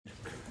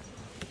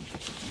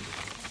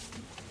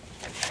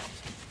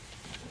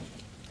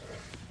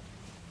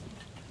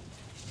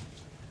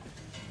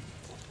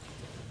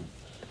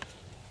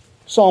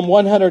Psalm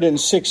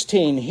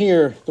 116,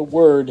 hear the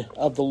word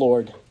of the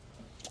Lord.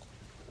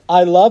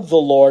 I love the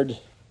Lord,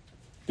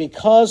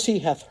 because he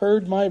hath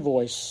heard my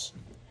voice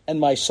and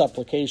my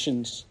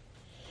supplications,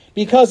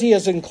 because he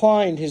has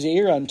inclined his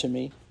ear unto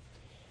me.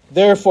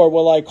 Therefore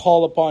will I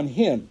call upon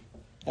him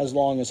as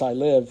long as I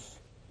live.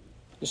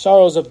 The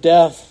sorrows of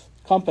death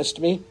compassed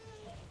me,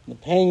 the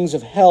pangs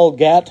of hell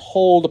gat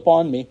hold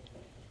upon me.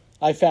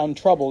 I found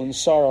trouble and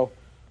sorrow.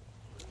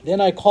 Then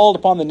I called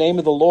upon the name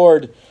of the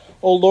Lord.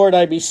 O Lord,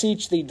 I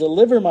beseech thee,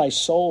 deliver my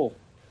soul.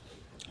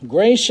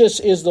 Gracious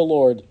is the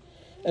Lord,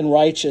 and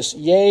righteous.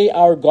 Yea,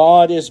 our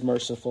God is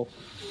merciful.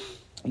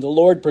 The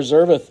Lord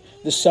preserveth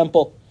the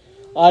simple.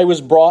 I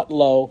was brought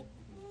low,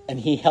 and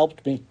he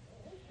helped me.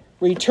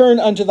 Return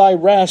unto thy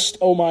rest,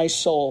 O my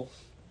soul,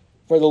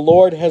 for the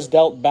Lord has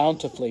dealt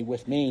bountifully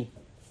with me.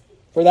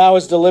 For thou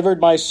hast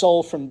delivered my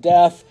soul from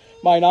death,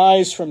 mine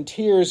eyes from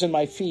tears, and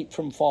my feet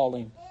from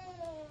falling.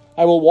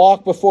 I will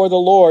walk before the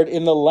Lord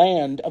in the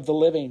land of the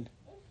living.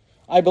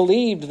 I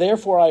believed,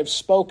 therefore I have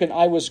spoken.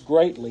 I was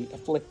greatly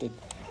afflicted.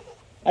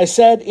 I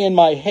said in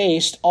my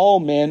haste,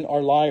 all men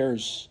are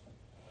liars.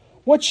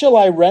 What shall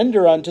I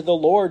render unto the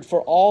Lord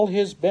for all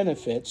his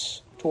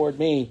benefits toward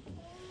me?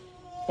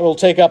 I will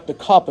take up the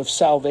cup of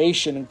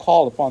salvation and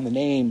call upon the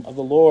name of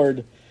the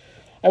Lord.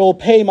 I will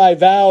pay my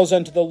vows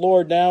unto the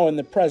Lord now in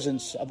the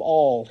presence of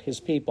all his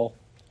people.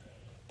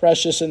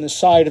 Precious in the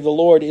sight of the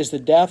Lord is the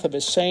death of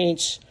his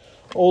saints.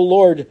 O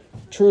Lord,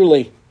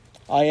 truly,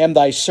 I am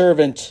thy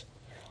servant.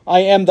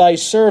 I am thy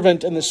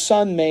servant and the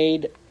son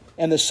maid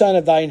and the son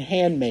of thine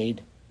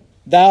handmaid.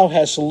 Thou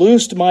hast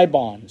loosed my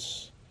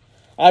bonds.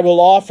 I will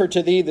offer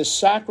to thee the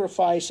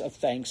sacrifice of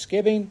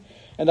thanksgiving,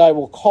 and I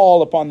will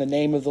call upon the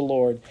name of the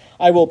Lord.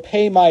 I will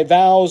pay my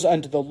vows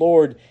unto the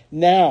Lord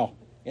now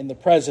in the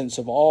presence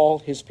of all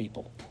his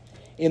people,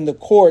 in the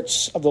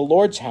courts of the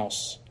Lord's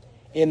house,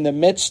 in the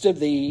midst of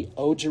thee,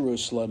 O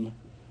Jerusalem.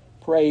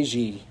 Praise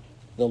ye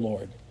the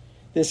Lord.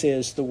 This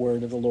is the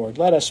word of the Lord.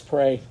 Let us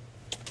pray.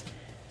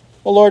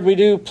 O Lord, we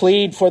do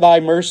plead for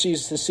thy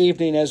mercies this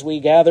evening as we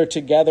gather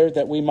together,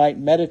 that we might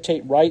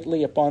meditate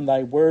rightly upon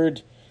thy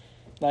word.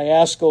 And I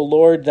ask, O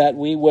Lord, that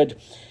we would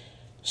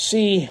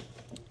see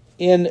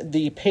in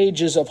the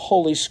pages of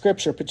Holy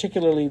Scripture,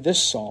 particularly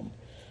this psalm,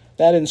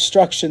 that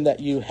instruction that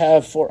you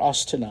have for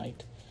us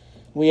tonight.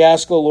 We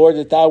ask, O Lord,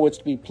 that thou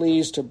wouldst be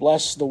pleased to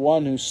bless the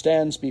one who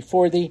stands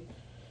before thee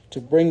to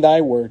bring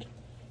thy word.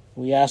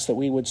 We ask that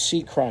we would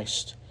see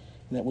Christ,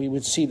 and that we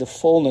would see the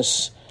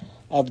fullness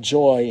of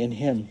joy in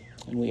him.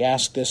 And we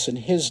ask this in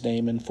his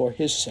name and for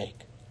his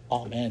sake.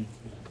 Amen.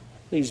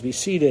 Please be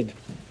seated.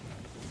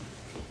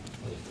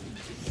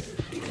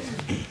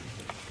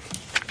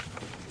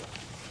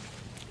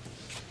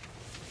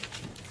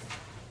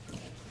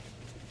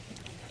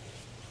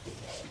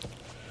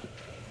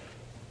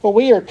 Well,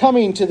 we are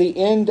coming to the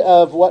end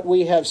of what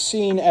we have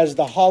seen as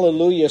the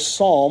Hallelujah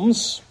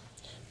Psalms,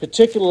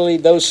 particularly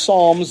those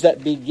psalms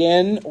that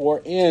begin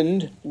or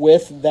end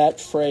with that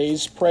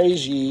phrase,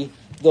 praise ye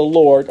the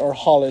Lord, or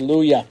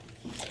hallelujah.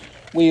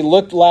 We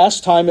looked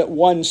last time at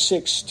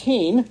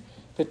 116,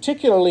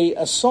 particularly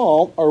a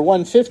psalm, or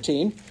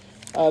 115,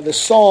 the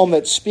psalm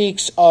that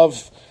speaks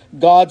of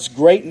God's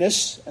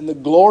greatness and the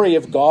glory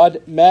of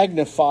God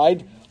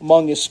magnified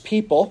among his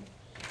people.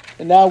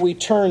 And now we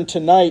turn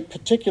tonight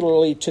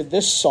particularly to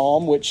this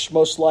psalm, which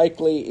most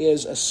likely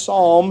is a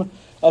psalm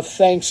of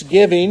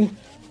thanksgiving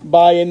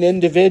by an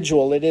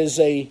individual. It is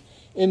a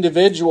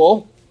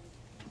individual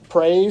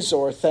praise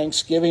or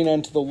thanksgiving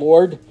unto the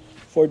Lord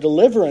for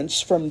deliverance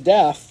from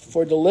death,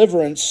 for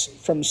deliverance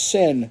from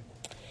sin.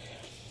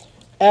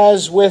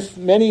 As with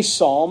many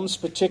psalms,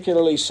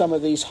 particularly some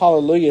of these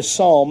hallelujah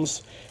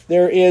psalms,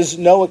 there is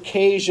no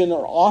occasion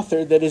or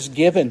author that is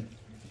given,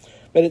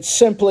 but it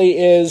simply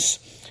is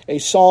a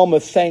psalm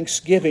of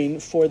thanksgiving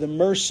for the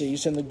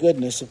mercies and the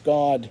goodness of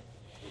God.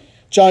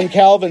 John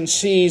Calvin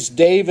sees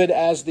David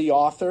as the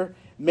author.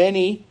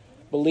 Many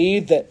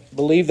believe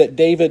that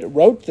David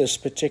wrote this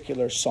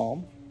particular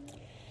psalm,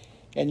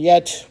 and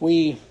yet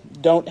we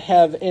don't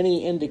have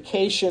any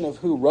indication of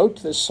who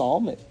wrote this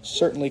psalm. It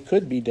certainly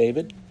could be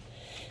David.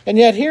 And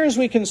yet here as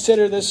we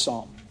consider this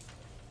psalm,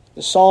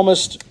 the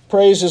psalmist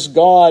praises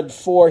God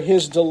for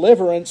his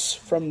deliverance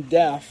from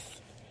death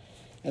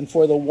and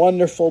for the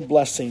wonderful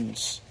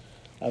blessings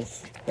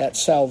of that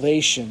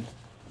salvation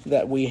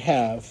that we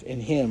have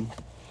in him.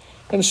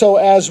 And so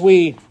as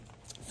we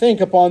think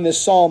upon this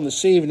psalm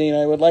this evening,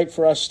 I would like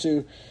for us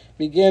to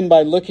begin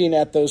by looking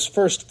at those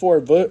first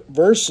four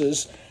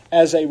verses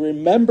as a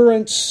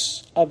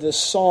remembrance of the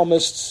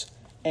psalmist's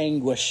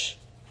anguish.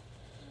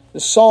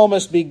 The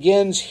psalmist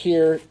begins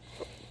here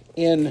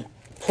in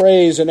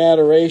praise and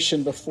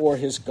adoration before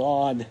his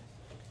God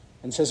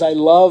and says, I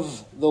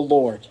love the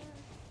Lord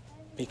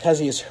because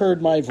he has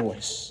heard my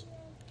voice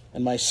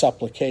and my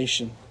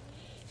supplication.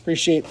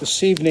 Appreciate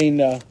this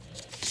evening Elder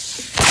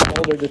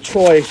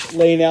DeTroy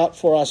laying out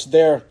for us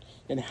there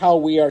in how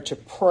we are to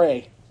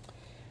pray.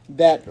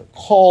 That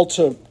call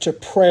to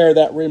prayer,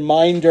 that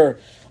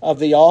reminder of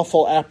the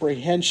awful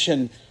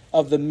apprehension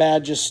of the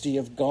majesty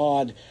of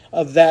God,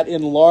 of that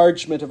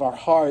enlargement of our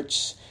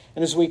hearts.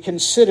 And as we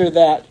consider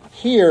that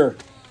here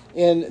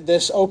in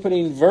this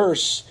opening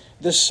verse,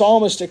 the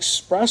psalmist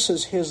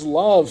expresses his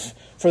love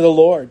for the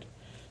Lord.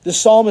 The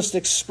psalmist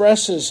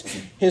expresses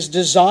his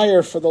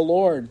desire for the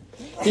Lord.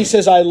 He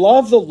says, I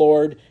love the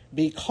Lord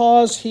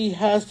because he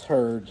hath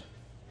heard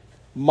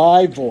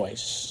my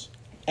voice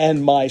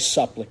and my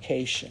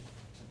supplication.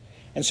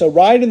 And so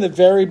right in the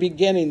very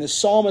beginning, the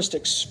psalmist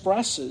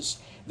expresses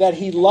that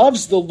he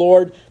loves the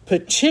Lord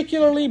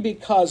particularly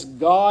because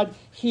God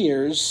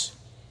hears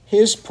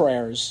his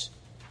prayers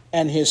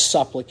and his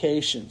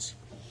supplications.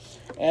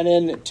 And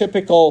in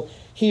typical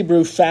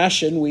Hebrew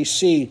fashion, we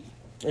see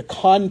a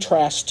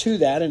contrast to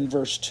that in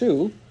verse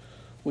 2.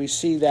 We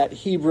see that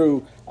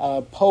Hebrew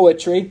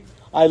poetry.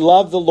 I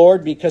love the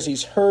Lord because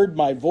he's heard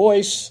my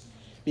voice,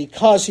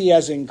 because he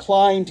has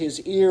inclined his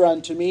ear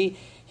unto me.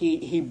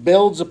 He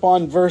builds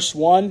upon verse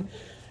 1.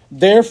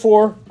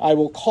 Therefore, I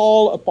will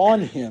call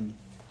upon him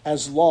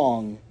as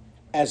long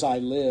as I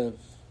live.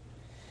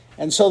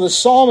 And so the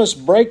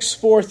psalmist breaks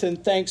forth in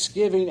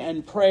thanksgiving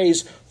and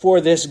praise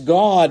for this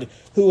God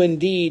who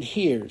indeed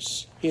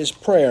hears his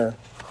prayer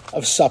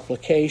of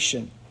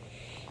supplication.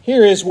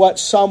 Here is what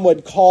some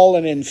would call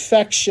an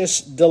infectious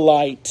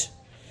delight,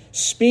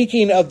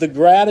 speaking of the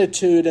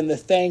gratitude and the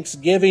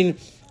thanksgiving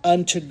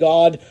unto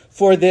God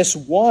for this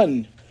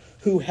one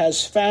who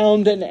has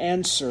found an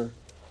answer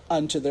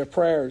unto their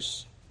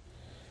prayers.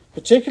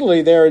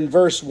 Particularly there in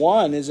verse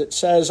 1, as it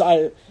says,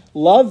 I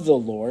love the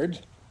Lord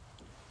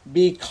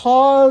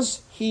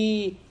because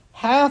he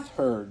hath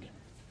heard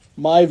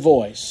my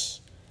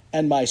voice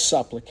and my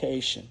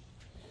supplication.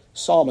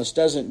 Psalmist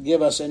doesn't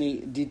give us any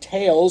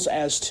details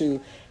as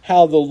to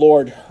how the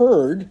Lord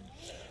heard,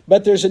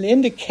 but there's an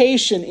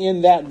indication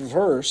in that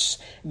verse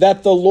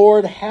that the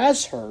Lord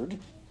has heard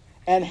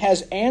and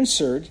has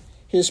answered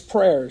his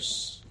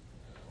prayers.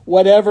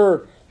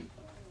 Whatever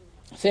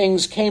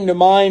things came to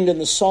mind in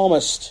the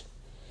psalmist,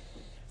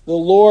 the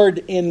Lord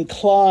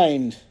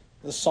inclined,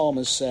 the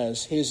psalmist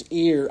says, his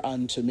ear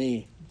unto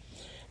me.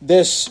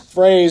 This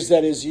phrase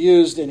that is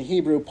used in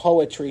Hebrew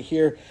poetry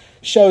here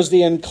shows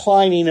the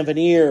inclining of an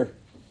ear.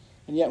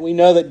 And yet we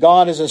know that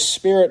God is a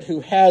spirit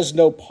who has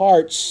no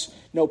parts,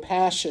 no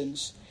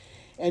passions.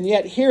 And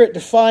yet here it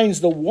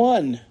defines the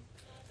one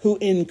who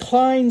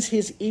inclines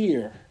his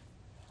ear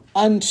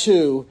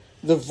unto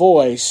the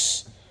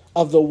voice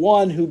of the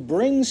one who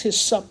brings his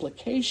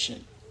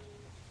supplication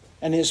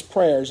and his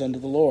prayers unto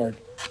the Lord.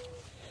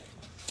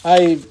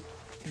 I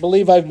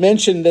believe I've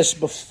mentioned this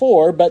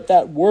before, but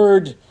that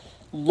word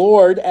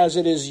Lord, as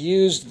it is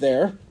used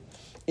there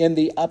in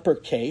the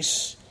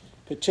uppercase,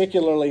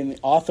 particularly in the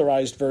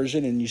Authorized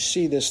Version, and you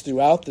see this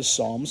throughout the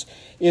Psalms,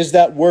 is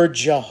that word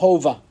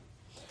Jehovah.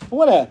 I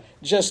want to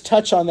just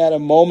touch on that a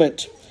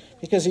moment,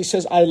 because he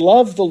says, I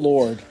love the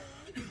Lord.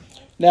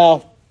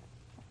 Now,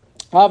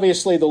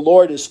 obviously the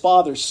Lord is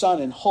Father,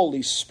 Son, and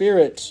Holy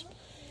Spirit.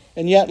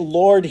 And yet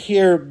Lord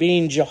here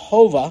being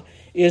Jehovah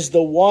is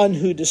the one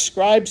who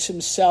describes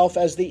himself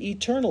as the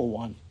eternal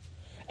one,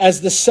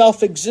 as the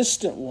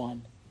self-existent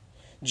one.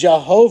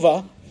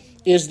 Jehovah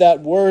is that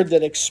word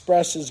that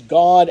expresses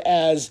God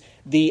as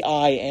the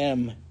I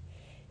am.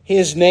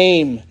 His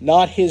name,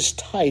 not his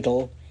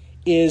title,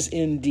 is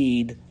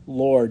indeed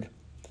Lord.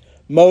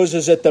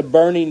 Moses at the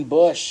burning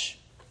bush,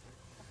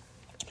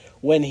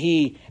 when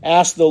he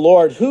asked the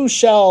Lord, who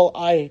shall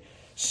I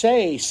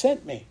say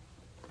sent me?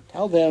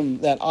 Tell them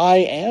that I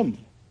am.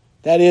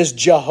 That is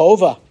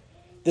Jehovah,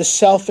 the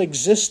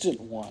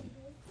self-existent one,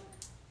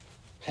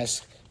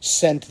 has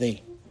sent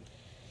thee.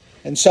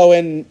 And so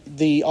in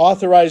the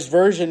Authorized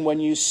Version, when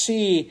you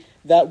see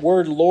that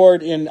word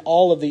Lord in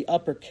all of the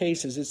upper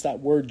cases, it's that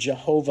word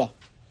Jehovah.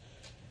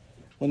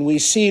 When we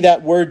see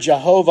that word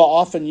Jehovah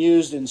often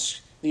used in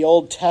the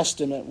Old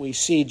Testament, we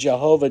see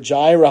Jehovah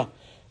Jireh,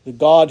 the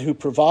God who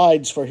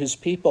provides for his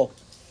people.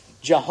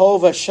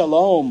 Jehovah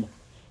Shalom,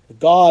 the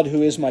God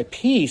who is my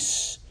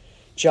peace.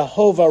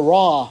 Jehovah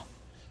Ra,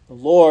 the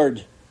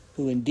Lord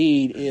who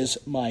indeed is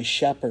my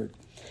shepherd.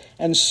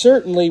 And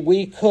certainly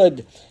we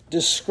could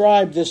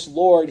describe this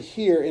Lord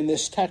here in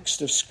this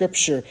text of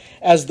Scripture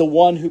as the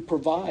one who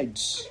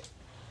provides.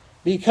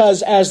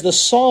 Because as the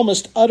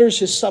psalmist utters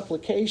his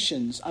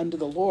supplications unto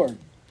the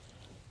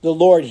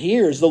Lord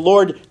hears. The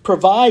Lord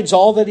provides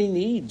all that he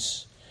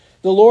needs.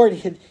 The Lord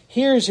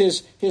hears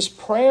his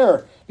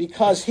prayer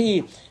because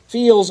he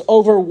feels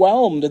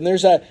overwhelmed. And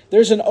there's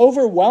an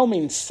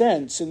overwhelming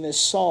sense in this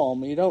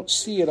psalm. You don't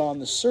see it on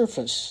the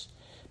surface,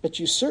 but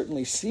you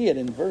certainly see it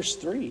in verse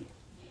 3.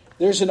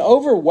 There's an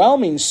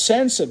overwhelming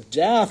sense of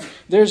death.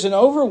 There's an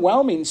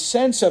overwhelming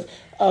sense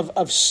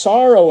of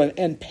sorrow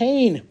and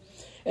pain.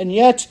 And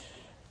yet,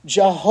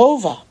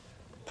 Jehovah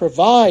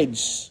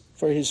provides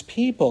for his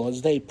people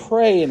as they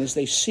pray and as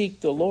they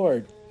seek the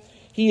Lord.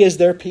 He is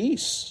their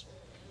peace.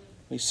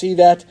 We see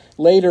that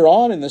later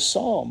on in the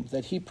psalm,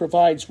 that he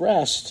provides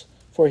rest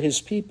for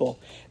his people,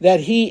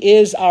 that he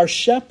is our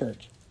shepherd.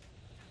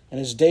 And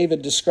as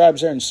David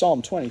describes there in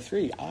Psalm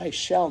 23, I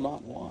shall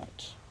not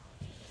want.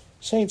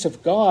 Saints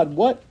of God,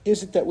 what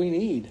is it that we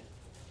need?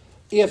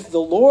 If the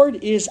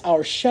Lord is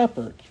our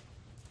shepherd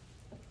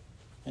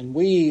and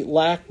we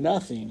lack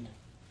nothing,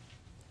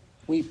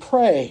 we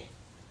pray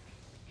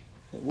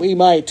that we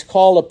might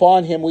call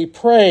upon him. We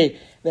pray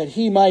that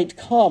he might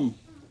come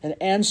and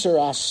answer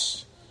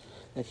us,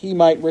 that he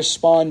might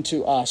respond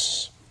to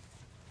us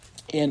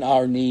in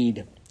our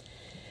need.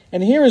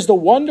 And here is the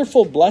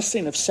wonderful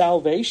blessing of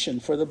salvation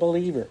for the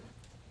believer,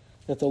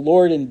 that the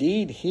Lord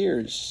indeed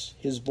hears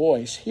his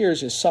voice,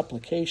 hears his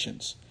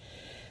supplications.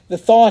 The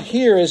thought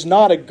here is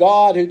not a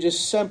God who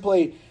just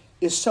simply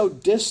is so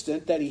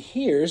distant that he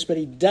hears, but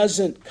he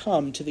doesn't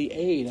come to the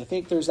aid. I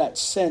think there's that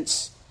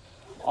sense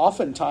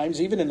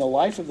oftentimes, even in the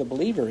life of the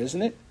believer,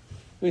 isn't it?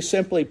 We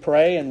simply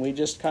pray and we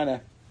just kind of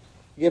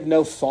give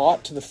no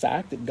thought to the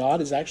fact that God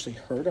has actually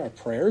heard our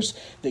prayers,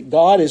 that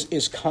God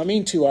is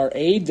coming to our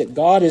aid, that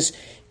God is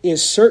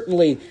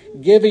certainly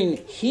giving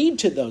heed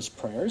to those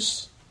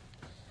prayers.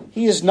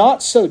 He is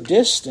not so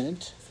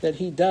distant that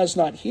he does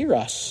not hear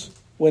us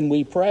when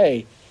we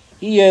pray.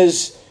 He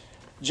is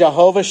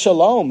Jehovah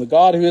Shalom, the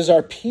God who is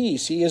our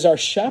peace. He is our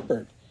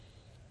shepherd.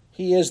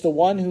 He is the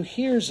one who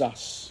hears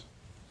us.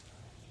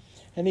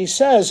 And he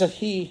says that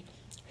he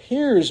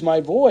hears my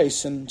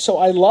voice, and so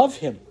I love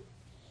him.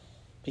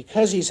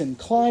 Because he's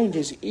inclined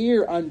his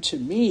ear unto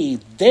me,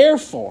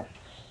 therefore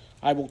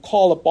I will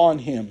call upon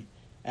him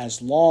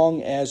as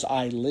long as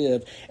I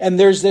live. And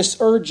there's this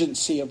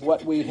urgency of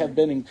what we have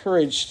been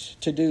encouraged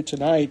to do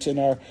tonight in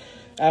our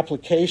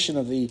application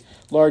of the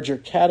larger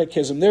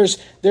catechism. There's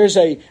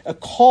a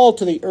call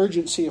to the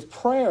urgency of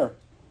prayer.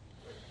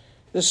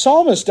 The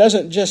psalmist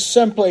doesn't just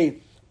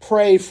simply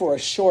pray for a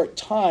short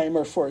time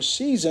or for a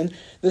season.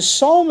 The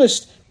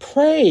psalmist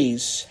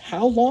prays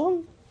how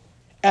long?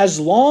 As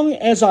long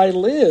as I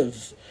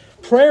live.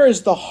 Prayer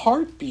is the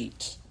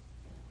heartbeat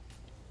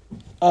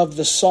of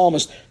the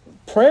psalmist.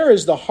 Prayer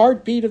is the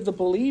heartbeat of the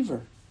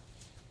believer.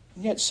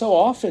 And yet so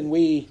often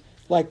we,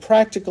 like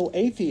practical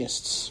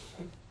atheists,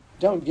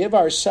 don't give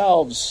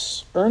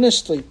ourselves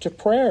earnestly to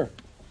prayer.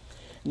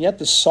 And yet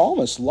the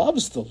psalmist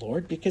loves the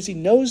Lord because he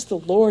knows the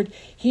Lord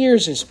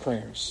hears his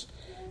prayers,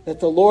 that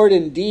the Lord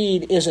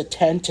indeed is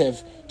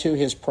attentive to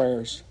his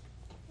prayers.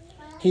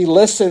 He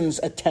listens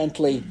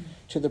attentively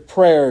to the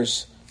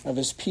prayers of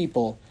his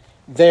people.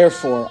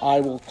 Therefore, I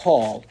will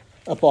call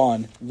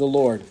upon the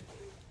Lord.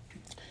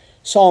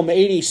 Psalm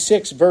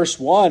 86, verse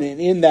 1,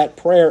 and in that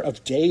prayer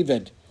of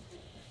David,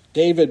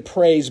 David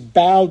prays,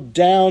 "Bow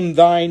down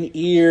thine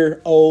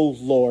ear, O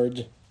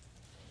Lord.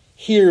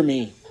 Hear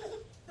me,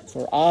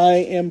 for I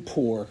am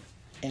poor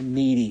and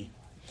needy."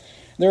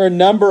 There are a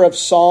number of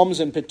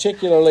psalms, and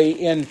particularly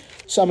in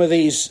some of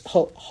these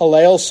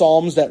Hallel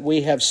psalms that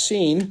we have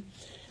seen,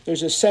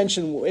 there's a sense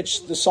in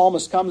which the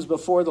psalmist comes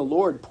before the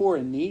Lord poor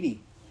and needy.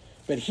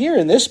 But here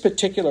in this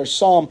particular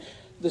psalm,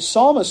 the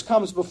psalmist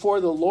comes before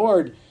the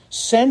Lord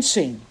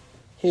sensing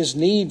his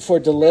need for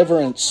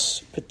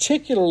deliverance,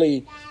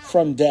 particularly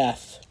from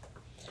death.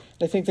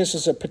 I think this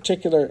is a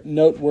particular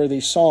noteworthy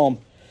psalm.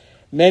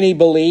 Many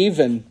believe,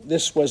 and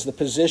this was the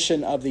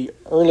position of the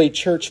early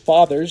church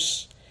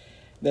fathers,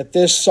 that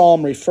this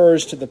psalm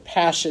refers to the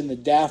passion, the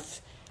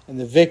death, and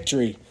the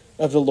victory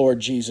of the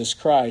Lord Jesus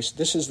Christ.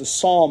 This is the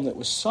psalm that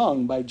was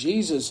sung by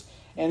Jesus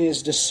and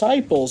his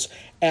disciples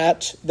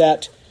at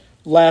that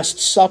Last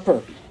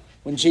Supper,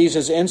 when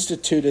Jesus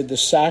instituted the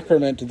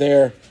sacrament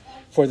there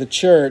for the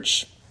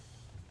church.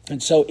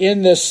 And so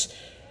in this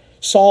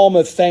psalm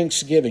of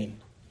thanksgiving,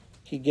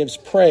 he gives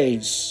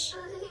praise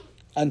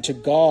unto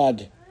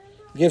God,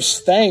 gives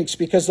thanks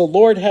because the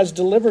Lord has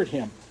delivered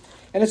him.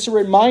 And it's a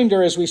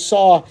reminder, as we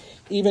saw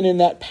even in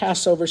that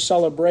Passover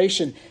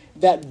celebration,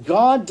 that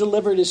God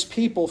delivered his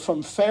people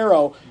from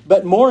Pharaoh,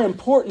 but more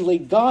importantly,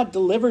 God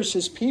delivers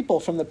his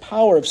people from the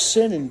power of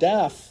sin and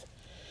death.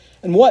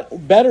 And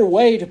what better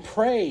way to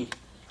pray,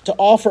 to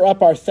offer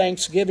up our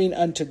thanksgiving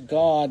unto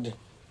God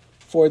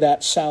for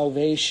that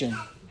salvation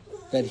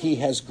that he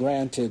has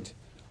granted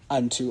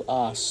unto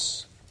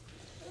us.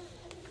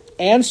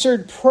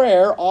 Answered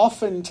prayer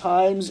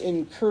oftentimes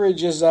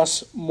encourages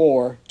us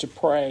more to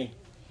pray.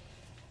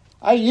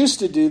 I used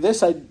to do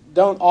this. I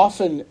don't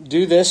often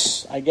do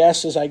this. I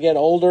guess as I get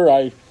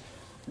older,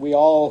 we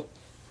all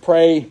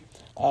pray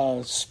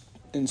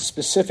in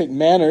specific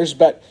manners.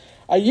 But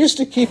I used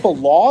to keep a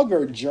log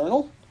or a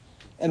journal.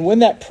 And when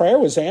that prayer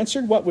was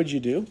answered, what would you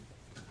do?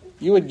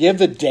 You would give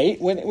the date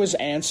when it was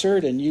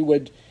answered, and you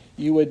would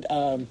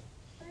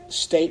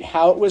state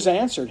how it was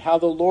answered, how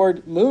the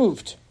Lord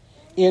moved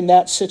in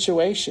that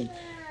situation.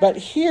 But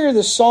here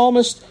the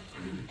psalmist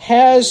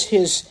has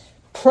his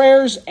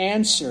prayers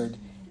answered,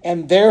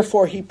 and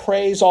therefore he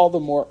prays all the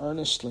more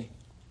earnestly.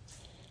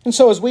 And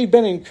so as we've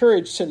been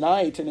encouraged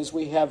tonight, and as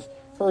we have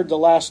heard the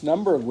last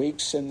number of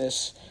weeks in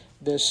this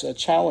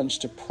challenge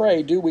to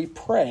pray, do we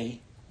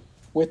pray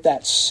with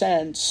that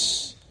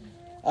sense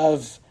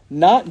of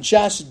not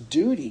just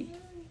duty,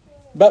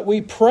 but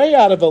we pray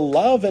out of a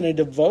love and a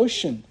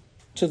devotion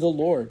to the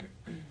Lord?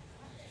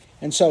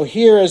 And so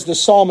here, as the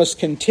psalmist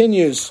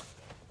continues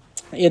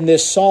in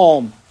this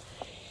psalm,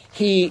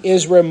 he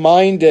is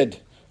reminded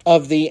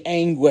of the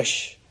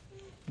anguish.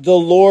 The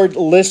Lord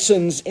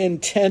listens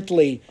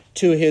intently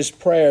to his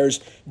prayers.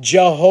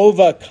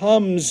 Jehovah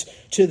comes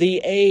to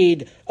the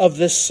aid of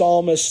the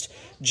psalmist.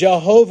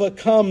 Jehovah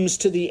comes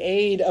to the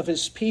aid of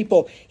his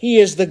people. He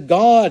is the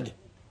God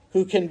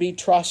who can be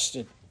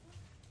trusted.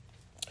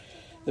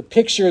 The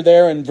picture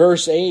there in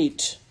verse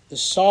 8, the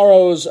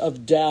sorrows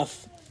of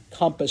death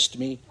compassed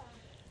me.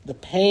 The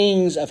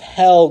pangs of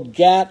hell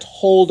gat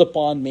hold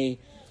upon me,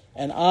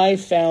 and I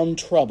found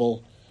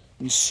trouble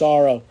and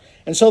sorrow.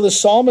 And so the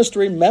psalmist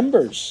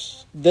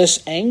remembers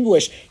this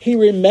anguish. He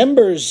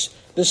remembers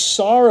the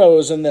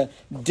sorrows and the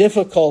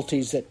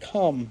difficulties that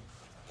come.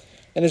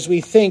 And as we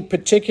think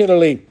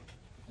particularly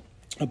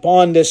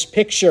upon this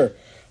picture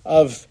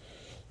of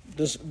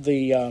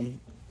the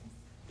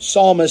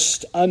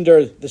psalmist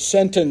under the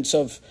sentence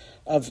of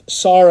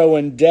sorrow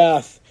and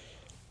death,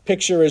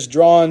 picture is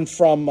drawn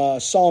from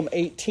Psalm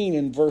 18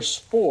 in verse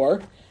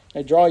 4.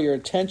 I draw your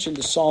attention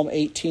to Psalm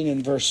 18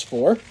 in verse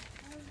 4.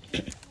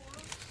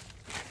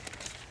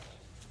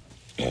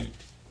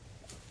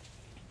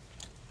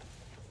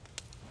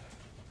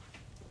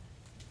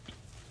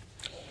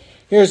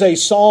 Here's a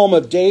psalm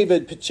of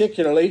David,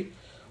 particularly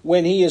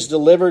when he is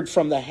delivered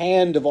from the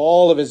hand of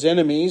all of his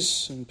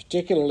enemies, and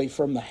particularly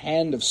from the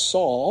hand of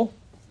Saul.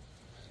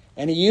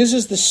 And he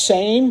uses the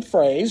same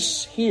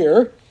phrase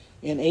here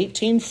in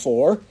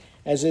 18:4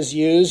 as is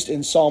used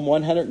in Psalm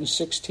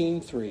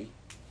 116:3.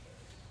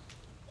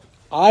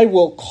 I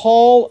will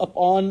call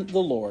upon the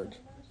Lord,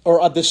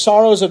 or the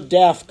sorrows of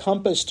death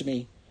compassed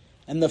me,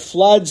 and the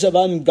floods of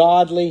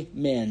ungodly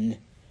men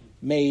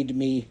made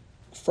me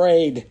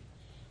afraid.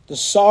 The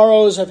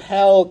sorrows of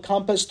hell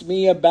compassed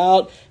me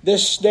about. The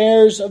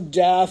snares of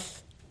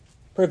death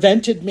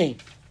prevented me.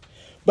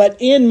 But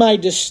in my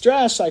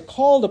distress I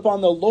called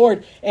upon the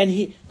Lord, and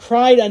he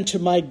cried unto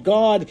my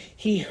God.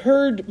 He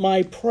heard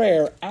my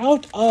prayer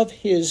out of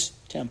his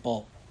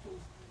temple.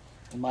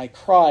 And my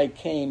cry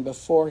came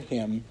before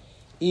him,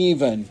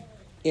 even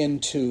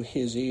into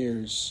his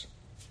ears.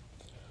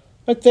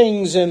 What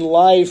things in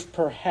life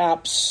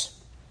perhaps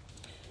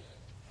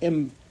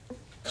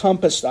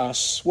encompassed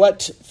us?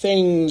 What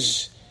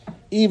things,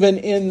 even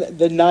in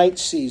the night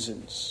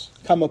seasons,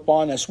 come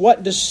upon us?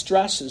 What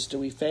distresses do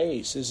we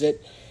face? Is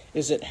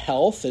it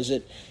health? Is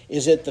it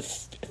the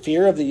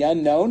fear of the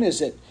unknown?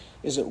 Is it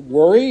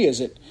worry? Is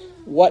it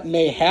what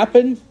may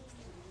happen?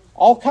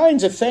 All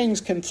kinds of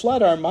things can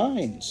flood our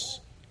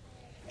minds.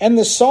 And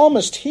the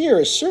psalmist here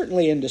is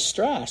certainly in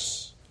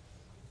distress.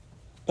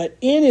 But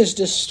in his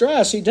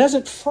distress, he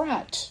doesn't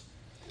fret.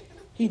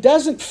 He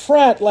doesn't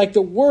fret like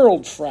the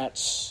world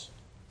frets.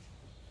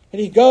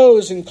 And he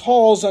goes and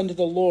calls unto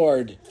the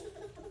Lord.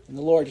 And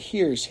the Lord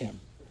hears him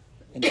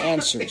and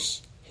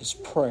answers his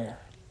prayer.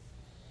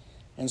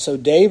 And so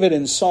David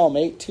in Psalm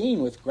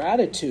 18, with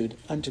gratitude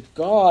unto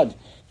God,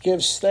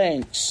 gives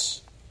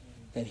thanks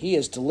that he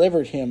has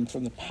delivered him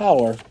from the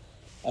power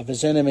of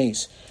his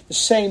enemies. The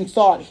same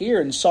thought here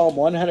in Psalm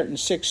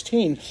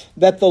 116,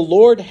 that the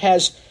Lord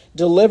has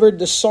delivered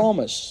the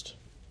psalmist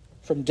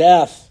from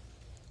death,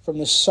 from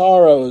the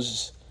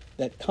sorrows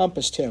that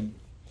compassed him.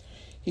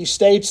 He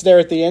states there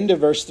at the end of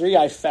verse 3,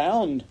 I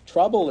found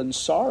trouble and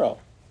sorrow.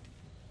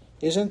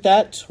 Isn't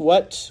that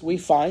what we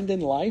find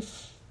in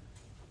life?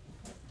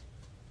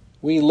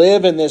 We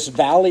live in this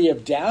valley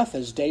of death,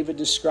 as David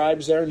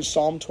describes there in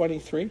Psalm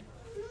 23.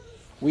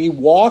 We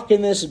walk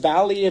in this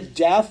valley of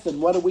death,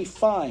 and what do we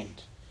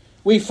find?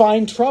 We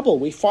find trouble,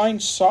 we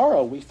find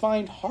sorrow, we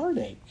find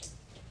heartache.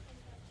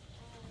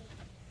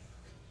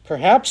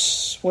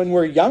 Perhaps when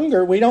we're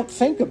younger, we don't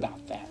think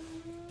about that.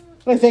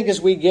 But I think as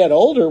we get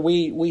older,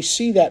 we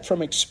see that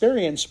from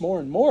experience more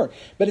and more.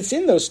 But it's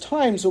in those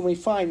times when we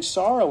find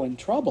sorrow and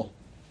trouble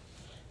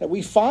that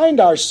we find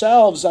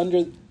ourselves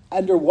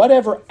under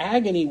whatever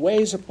agony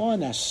weighs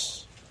upon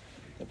us,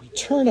 that we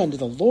turn unto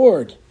the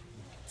Lord,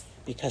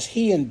 because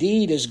he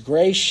indeed is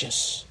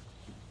gracious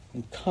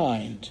and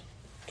kind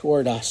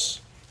toward us.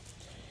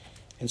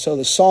 And so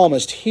the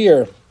psalmist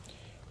here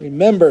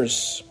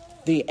remembers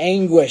the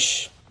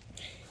anguish.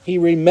 He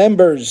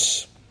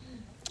remembers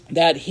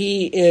that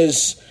he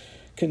is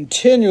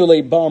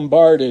continually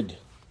bombarded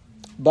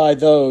by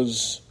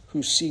those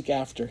who seek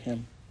after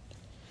him.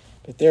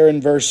 But there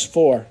in verse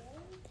 4,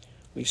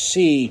 we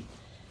see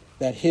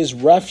that his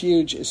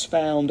refuge is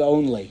found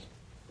only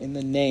in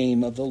the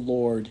name of the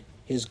Lord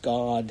his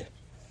God.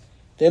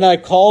 Then I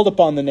called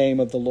upon the name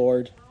of the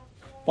Lord,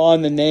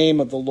 upon the name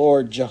of the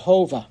Lord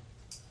Jehovah.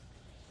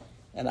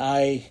 And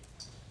I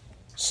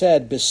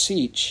said,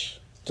 beseech,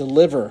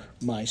 deliver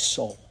my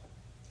soul.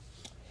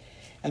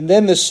 And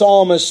then the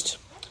psalmist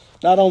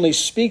not only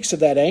speaks of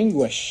that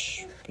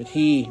anguish, but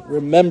he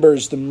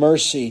remembers the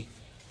mercy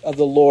of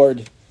the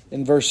Lord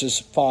in verses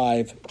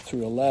 5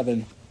 through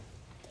 11.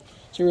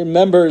 So he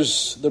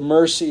remembers the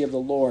mercy of the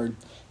Lord.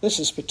 This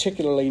is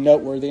particularly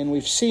noteworthy, and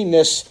we've seen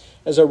this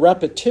as a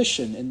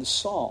repetition in the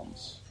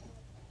Psalms.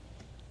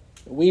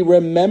 We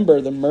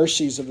remember the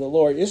mercies of the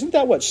Lord. Isn't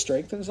that what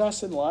strengthens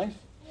us in life?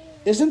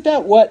 Isn't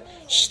that what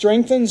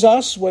strengthens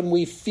us when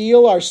we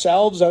feel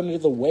ourselves under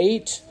the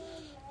weight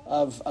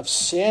of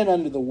sin,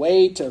 under the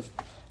weight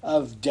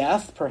of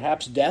death.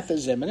 Perhaps death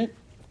is imminent.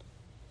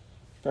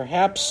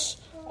 Perhaps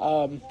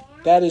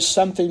that is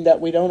something that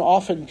we don't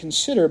often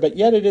consider, but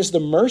yet it is the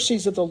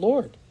mercies of the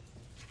Lord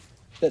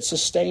that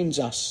sustains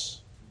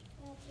us.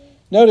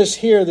 Notice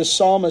here the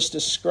psalmist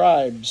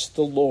describes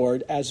the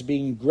Lord as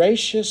being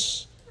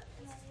gracious,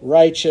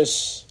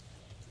 righteous,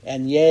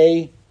 and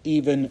yea,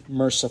 even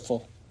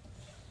merciful.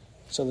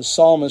 So the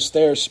psalmist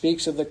there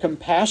speaks of the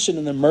compassion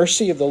and the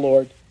mercy of the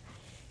Lord.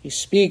 He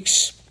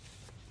speaks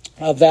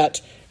of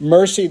that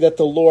mercy that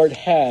the Lord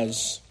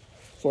has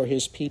for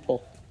his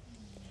people.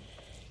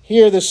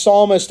 Here the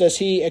psalmist, as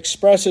he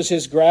expresses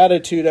his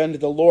gratitude unto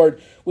the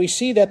Lord, we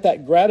see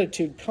that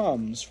gratitude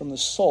comes from the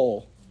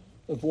soul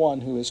of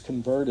one who is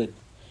converted.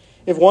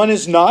 If one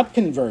is not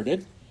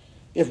converted,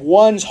 if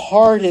one's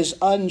heart is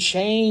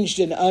unchanged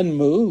and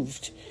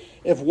unmoved,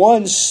 if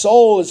one's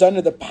soul is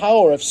under the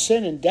power of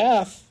sin and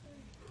death,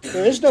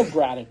 there is no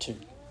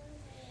gratitude.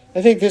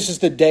 I think this is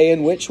the day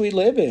in which we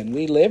live in.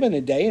 We live in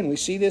a day, and we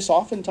see this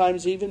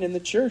oftentimes even in the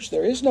church.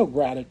 There is no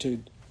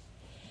gratitude.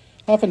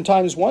 I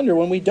oftentimes wonder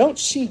when we don't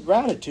see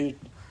gratitude,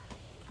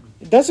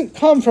 it doesn't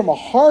come from a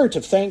heart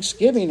of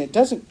thanksgiving. It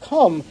doesn't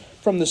come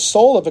from the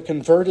soul of a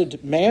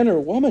converted man or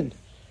woman.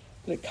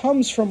 But it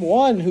comes from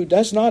one who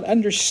does not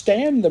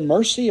understand the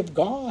mercy of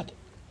God.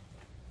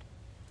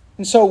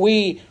 And so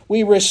we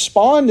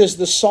respond as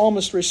the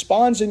psalmist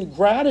responds in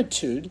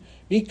gratitude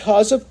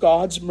because of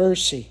God's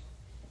mercy.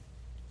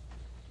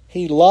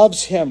 He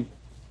loves him.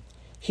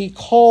 He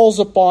calls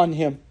upon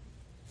him.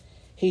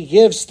 He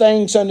gives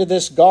thanks unto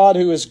this God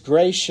who is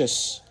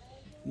gracious,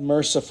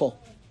 merciful.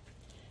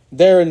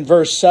 There in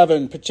verse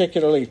 7,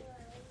 particularly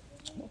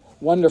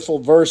wonderful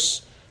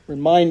verse,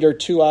 reminder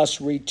to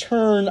us,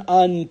 return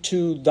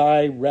unto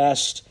thy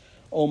rest,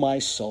 O my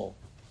soul.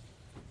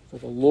 For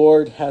the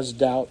Lord has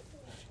dealt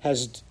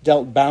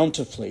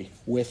bountifully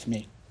with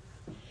me.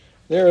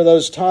 There are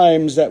those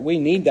times that we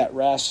need that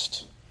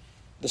rest.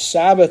 The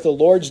Sabbath, the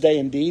Lord's day,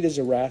 indeed is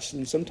a rest.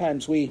 And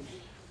sometimes we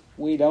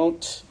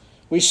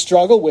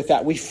struggle with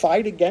that. We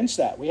fight against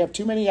that. We have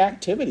too many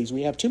activities.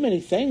 We have too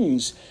many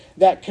things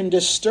that can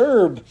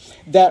disturb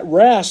that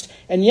rest.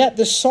 And yet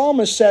the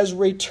psalmist says,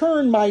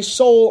 return my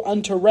soul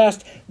unto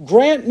rest.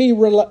 Grant me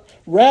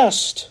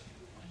rest.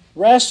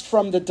 Rest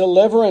from the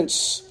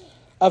deliverance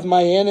of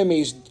my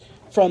enemies,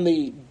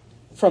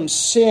 from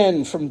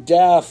sin, from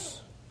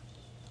death.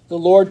 The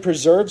Lord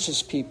preserves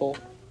his people.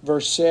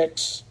 Verse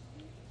 6.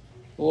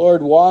 The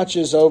Lord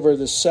watches over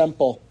the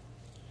simple.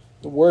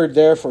 The word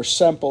there for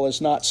simple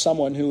is not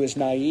someone who is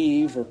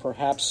naive or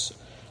perhaps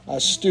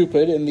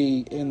stupid in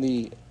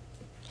the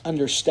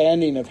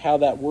understanding of how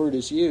that word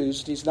is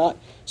used. He's not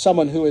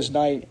someone who is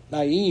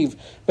naive,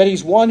 but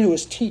he's one who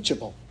is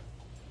teachable.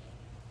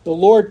 The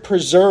Lord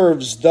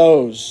preserves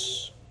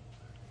those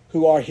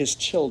who are his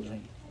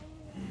children.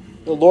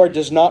 The Lord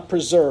does not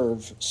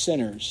preserve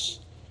sinners.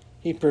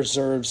 He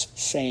preserves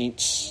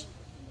saints.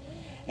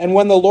 And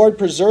when the Lord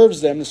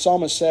preserves them, the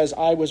psalmist says,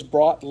 I was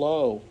brought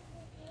low.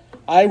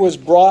 I was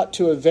brought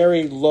to a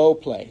very low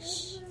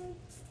place,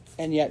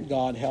 and yet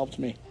God helped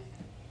me.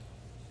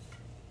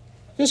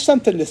 Just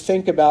something to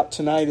think about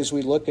tonight as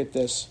we look at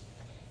this.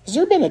 Has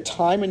there been a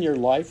time in your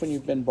life when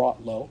you've been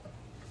brought low?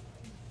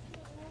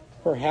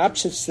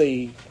 Perhaps it's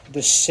the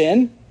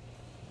sin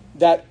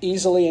that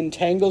easily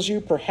entangles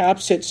you.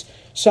 Perhaps it's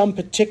some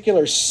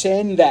particular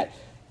sin that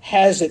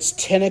has its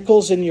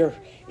tentacles in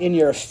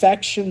your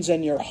affections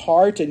and your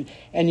heart,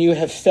 and you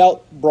have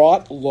felt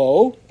brought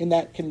low in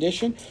that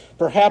condition.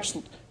 Perhaps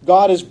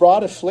God has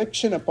brought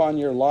affliction upon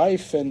your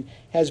life and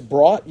has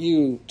brought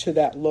you to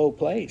that low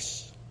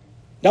place.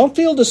 Don't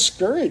feel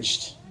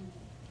discouraged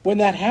when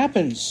that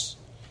happens,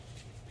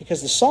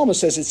 because the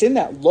psalmist says it's in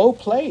that low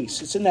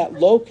place, it's in that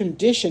low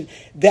condition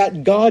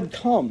that God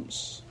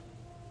comes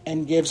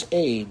and gives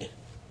aid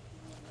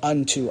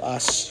unto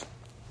us.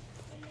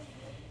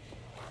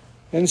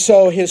 And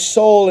so his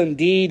soul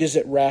indeed is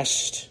at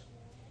rest.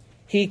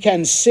 He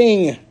can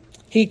sing.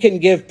 He can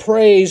give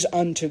praise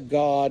unto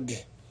God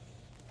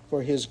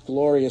for his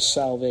glorious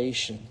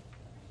salvation.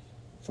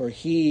 For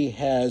he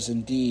has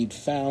indeed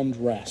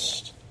found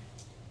rest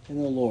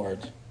in the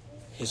Lord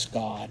his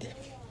God.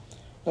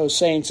 O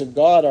saints of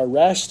God, our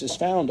rest is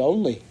found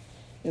only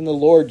in the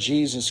Lord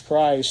Jesus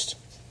Christ.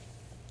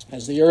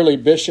 As the early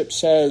bishop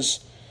says,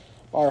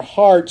 our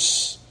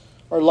hearts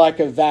are like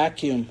a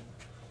vacuum.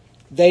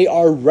 They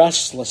are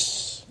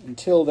restless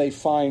until they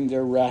find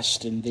their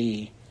rest in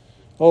thee.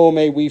 Oh,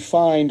 may we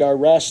find our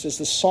rest as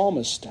the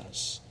psalmist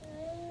does,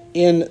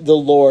 in the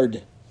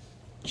Lord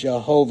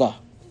Jehovah,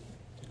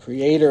 the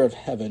creator of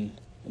heaven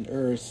and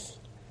earth.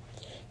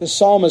 The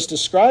psalmist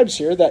describes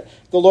here that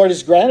the Lord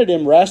has granted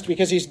him rest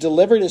because he's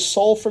delivered his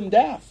soul from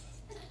death.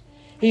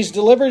 He's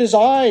delivered his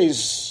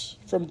eyes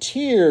from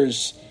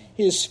tears,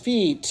 his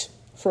feet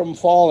from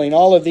falling.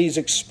 All of these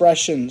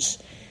expressions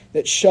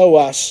that show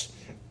us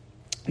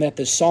that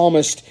the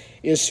psalmist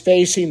is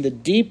facing the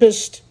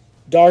deepest,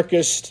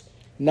 darkest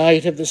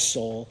night of the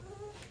soul,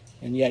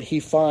 and yet he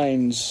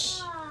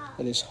finds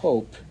that his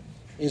hope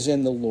is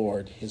in the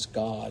Lord, his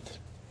God.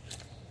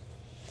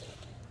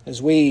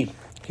 As we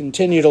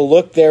continue to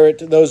look there at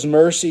those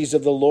mercies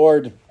of the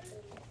Lord,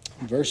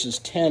 verses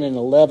 10 and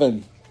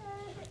 11,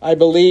 I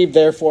believe,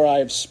 therefore I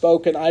have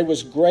spoken. I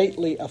was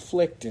greatly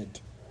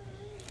afflicted.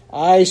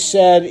 I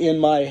said in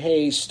my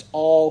haste,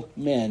 all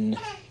men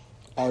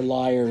are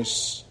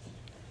liars.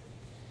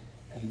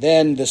 And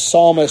then the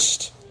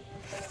psalmist,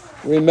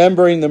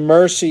 remembering the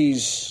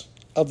mercies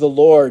of the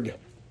Lord,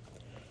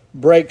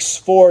 breaks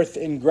forth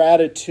in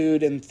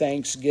gratitude and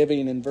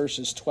thanksgiving in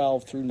verses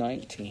 12 through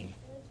 19.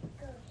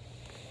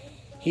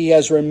 He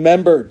has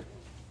remembered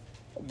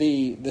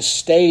the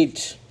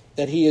state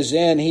that he is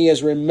in. He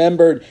has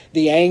remembered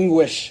the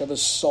anguish of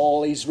his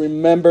soul. He's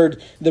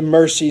remembered the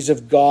mercies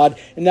of God.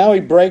 And now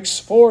he breaks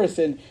forth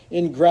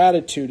in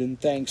gratitude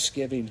and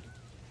thanksgiving.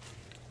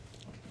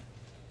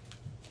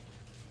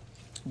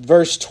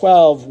 Verse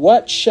 12,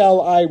 what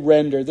shall I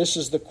render? This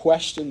is the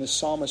question the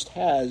psalmist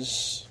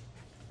has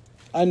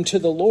unto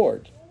the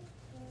Lord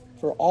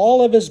for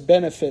all of his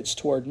benefits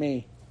toward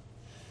me.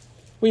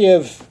 We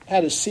have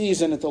had a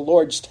season at the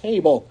Lord's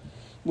table.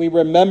 We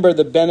remember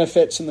the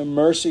benefits and the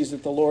mercies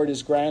that the Lord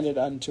has granted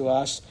unto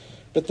us.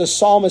 But the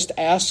psalmist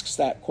asks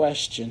that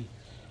question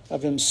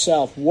of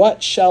himself.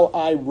 What shall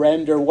I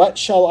render? What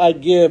shall I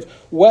give?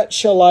 What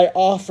shall I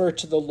offer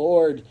to the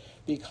Lord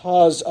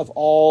because of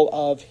all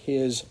of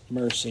his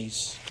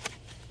mercies?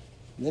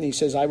 And then he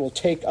says, I will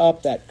take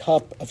up that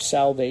cup of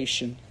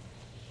salvation.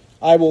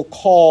 I will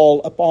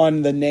call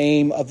upon the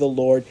name of the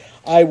Lord.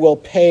 I will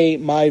pay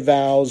my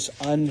vows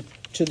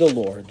unto the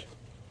Lord.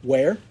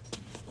 Where?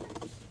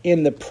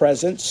 In the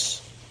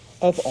presence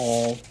of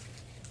all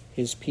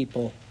his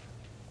people.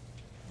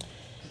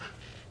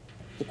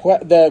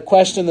 The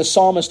question the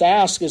psalmist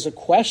asks is a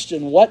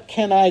question, what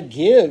can I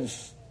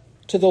give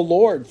to the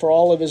Lord for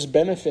all of his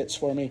benefits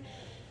for me?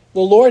 The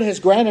Lord has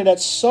granted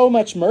us so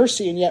much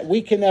mercy, and yet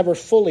we can never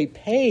fully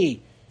pay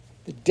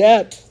the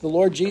debt. The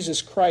Lord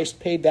Jesus Christ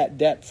paid that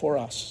debt for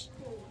us.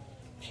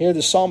 Here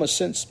the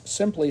psalmist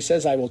simply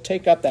says, I will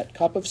take up that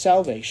cup of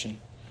salvation,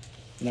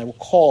 and I will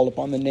call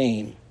upon the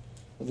name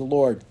of the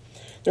Lord.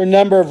 There are a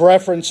number of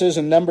references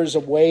and numbers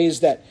of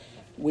ways that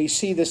we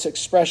see this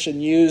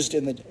expression used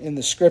in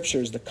the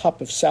Scriptures, the cup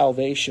of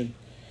salvation.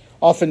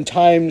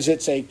 Oftentimes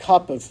it's a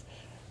cup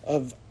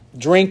of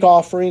drink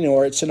offering,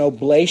 or it's an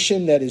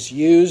oblation that is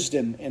used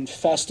in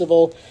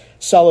festival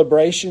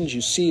celebrations.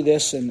 You see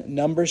this in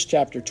Numbers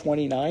chapter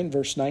 29,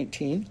 verse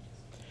 19.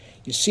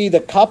 You see the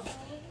cup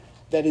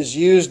that is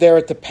used there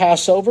at the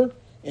Passover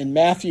in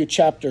Matthew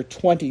chapter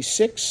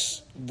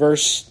 26,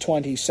 verse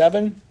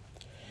 27.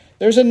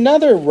 There's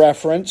another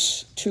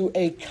reference to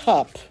a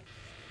cup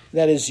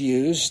that is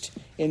used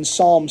in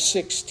Psalm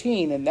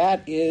 16, and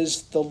that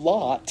is the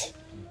lot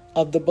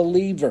of the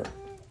believer.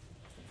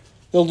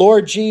 The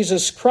Lord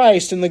Jesus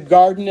Christ in the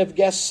Garden of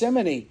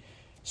Gethsemane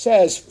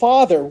says,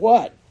 Father,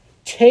 what?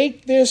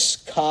 Take this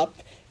cup,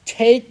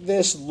 take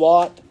this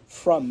lot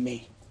from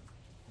me.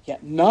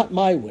 Yet not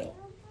my will,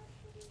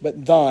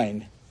 but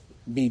thine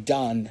be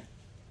done.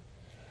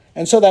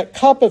 And so that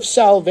cup of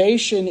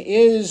salvation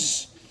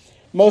is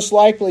most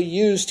likely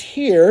used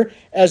here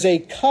as a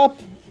cup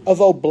of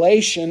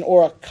oblation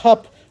or a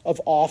cup of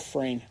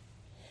offering.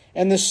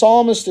 And the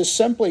psalmist is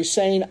simply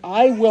saying,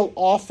 I will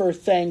offer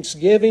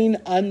thanksgiving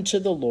unto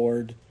the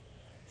Lord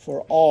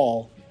for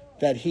all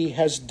that he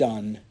has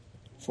done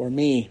for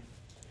me.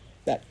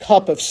 That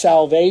cup of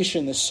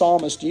salvation the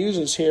psalmist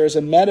uses here as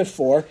a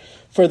metaphor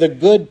for the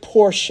good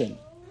portion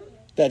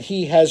that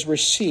he has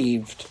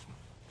received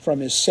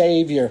from his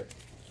Savior.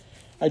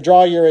 I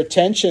draw your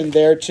attention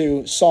there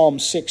to Psalm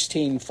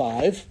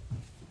 16:5.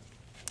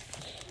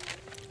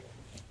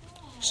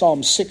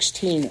 Psalm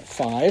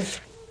 16:5.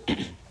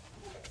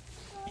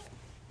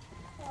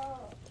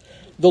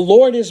 The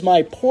Lord is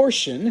my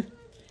portion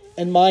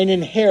and mine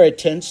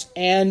inheritance,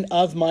 and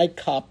of my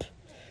cup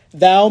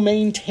thou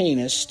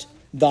maintainest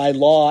thy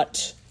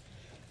lot.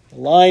 The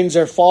lines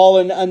are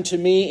fallen unto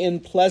me in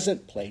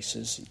pleasant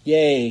places.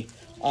 Yea,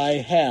 I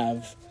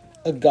have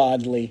a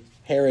godly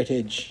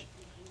heritage.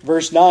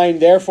 Verse 9,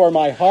 therefore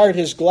my heart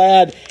is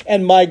glad,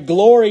 and my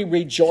glory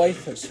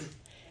rejoiceth,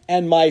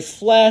 and my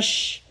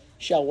flesh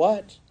shall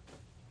what?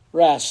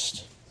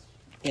 Rest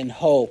in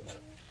hope.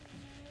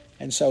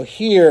 And so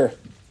here,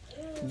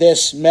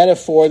 this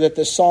metaphor that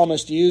the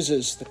psalmist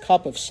uses, the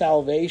cup of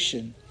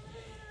salvation,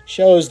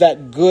 shows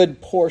that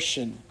good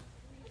portion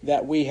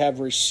that we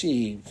have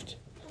received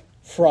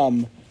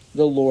from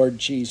the Lord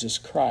Jesus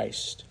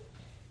Christ.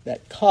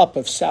 That cup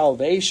of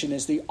salvation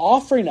is the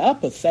offering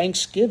up of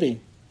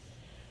thanksgiving.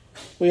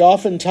 We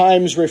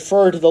oftentimes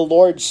refer to the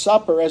Lord's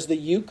Supper as the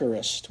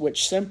Eucharist,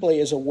 which simply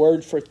is a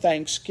word for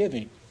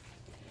thanksgiving.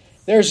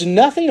 There's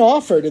nothing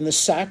offered in the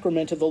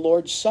sacrament of the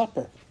Lord's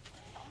Supper.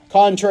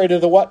 Contrary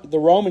to what the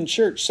Roman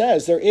Church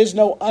says, there is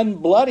no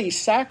unbloody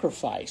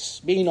sacrifice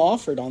being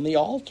offered on the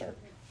altar.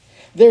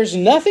 There's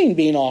nothing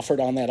being offered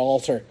on that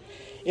altar.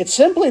 It's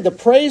simply the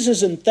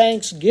praises and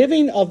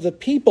thanksgiving of the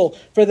people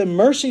for the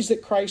mercies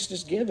that Christ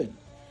has given.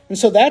 And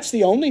so that's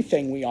the only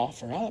thing we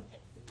offer up.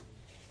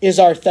 is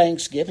our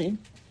thanksgiving.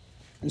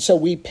 And so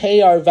we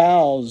pay our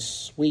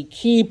vows. We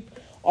keep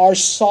our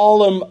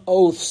solemn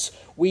oaths.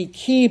 We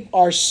keep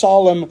our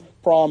solemn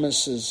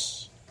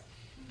promises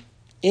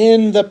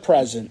in the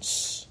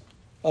presence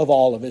of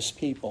all of his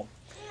people.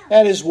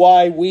 That is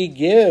why we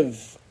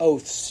give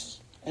oaths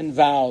and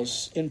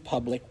vows in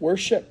public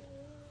worship.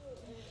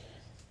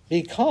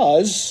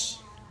 Because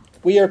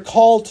we are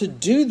called to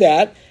do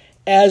that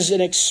as an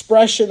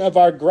expression of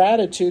our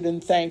gratitude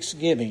and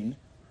thanksgiving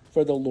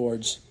for the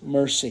Lord's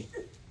mercy.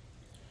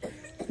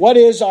 What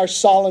is our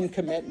solemn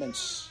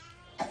commitments?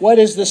 What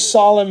is the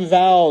solemn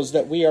vows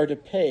that we are to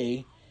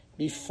pay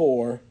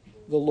before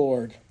the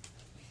Lord?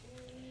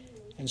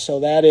 And so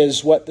that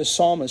is what the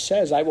psalmist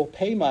says, I will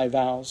pay my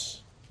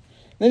vows.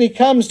 Then he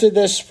comes to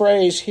this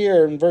phrase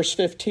here in verse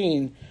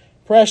 15,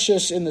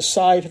 precious in the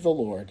sight of the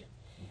Lord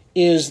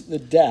is the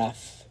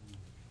death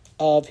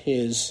of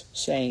his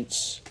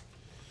saints.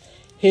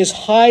 His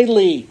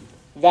highly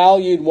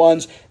valued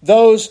ones,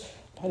 those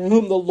on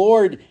whom the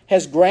Lord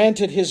has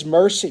granted his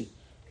mercy,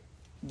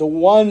 the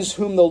ones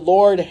whom the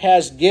Lord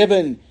has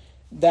given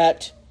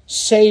that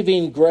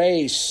saving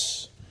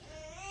grace.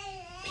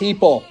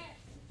 People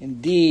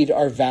indeed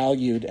are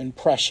valued and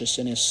precious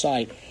in his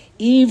sight.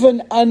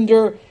 Even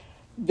under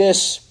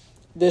this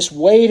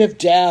weight of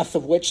death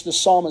of which the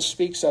psalmist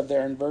speaks of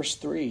there in verse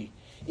 3.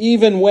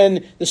 Even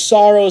when the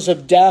sorrows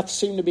of death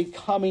seem to be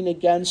coming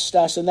against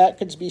us, and that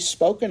could be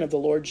spoken of the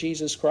Lord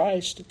Jesus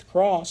Christ at the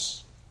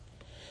cross.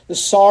 The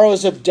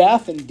sorrows of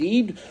death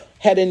indeed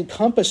had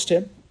encompassed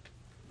him.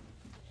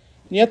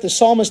 And yet the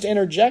psalmist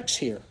interjects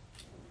here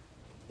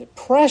that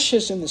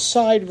precious in the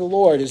sight of the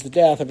Lord is the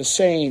death of his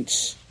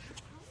saints.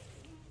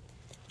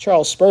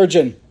 Charles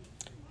Spurgeon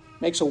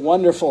makes a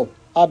wonderful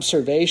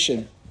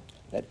observation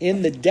that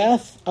in the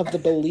death of the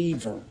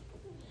believer,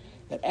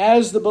 that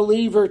as the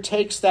believer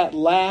takes that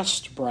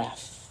last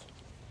breath,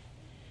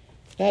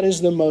 that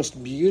is the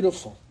most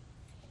beautiful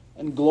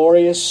and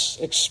glorious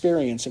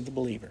experience of the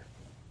believer.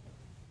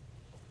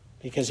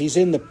 Because he's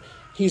in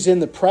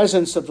the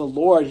presence of the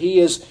Lord. He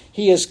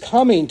is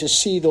coming to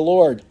see the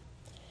Lord.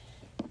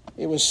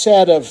 It was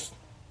said of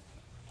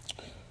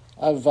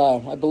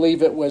I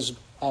believe it was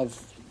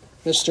of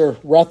Mr.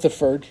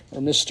 Rutherford,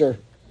 or Mr.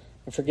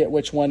 I forget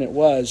which one it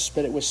was,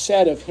 but it was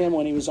said of him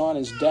when he was on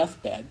his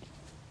deathbed.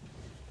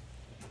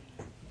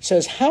 He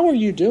says, how are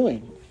you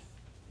doing?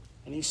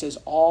 And he says,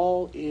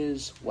 all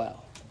is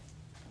well.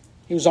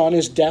 He was on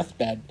his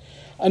deathbed,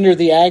 under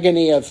the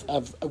agony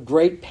of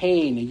great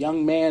pain, a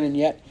young man, and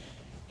yet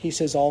he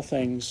says, all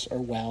things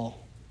are well.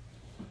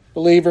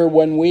 Believer,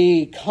 when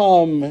we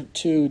come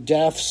to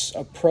death's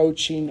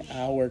approaching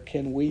hour,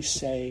 can we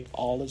say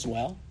all is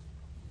well?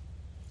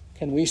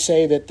 Can we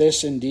say that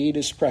this indeed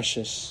is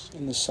precious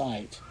in the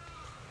sight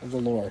of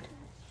the Lord?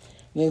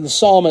 And then the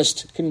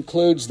psalmist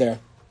concludes there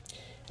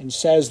and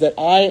says that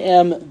I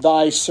am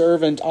thy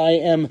servant, I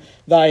am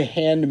thy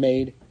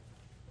handmaid,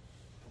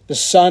 the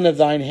son of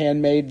thine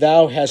handmaid,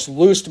 thou hast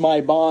loosed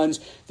my bonds.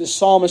 The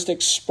psalmist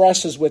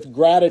expresses with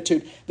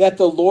gratitude that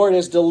the Lord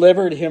has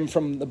delivered him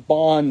from the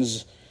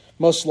bonds,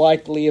 most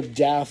likely of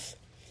death.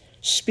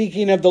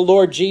 Speaking of the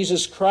Lord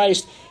Jesus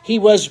Christ, he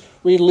was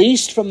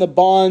released from the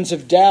bonds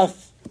of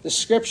death. The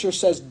scripture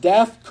says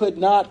death could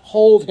not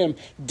hold him.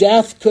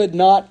 Death could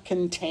not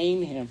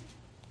contain him.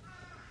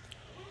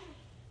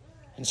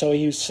 And so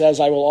he says,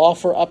 I will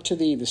offer up to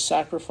thee the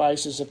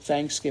sacrifices of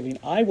thanksgiving.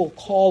 I will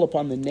call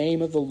upon the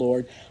name of the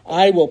Lord.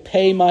 I will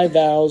pay my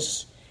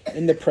vows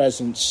in the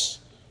presence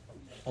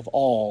of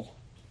all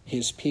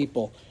his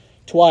people.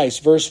 Twice,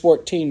 verse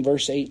 14,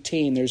 verse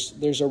 18,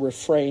 there's a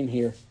refrain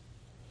here.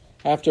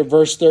 After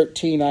verse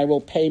 13, I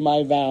will pay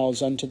my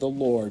vows unto the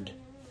Lord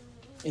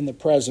in the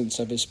presence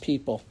of his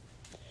people.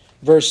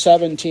 Verse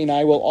 17,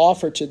 I will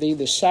offer to thee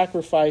the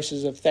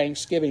sacrifices of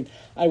thanksgiving.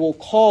 I will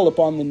call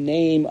upon the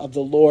name of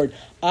the Lord.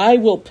 I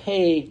will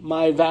pay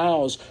my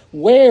vows.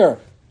 Where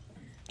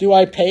do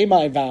I pay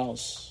my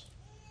vows?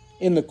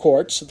 In the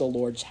courts of the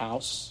Lord's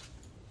house,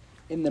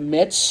 in the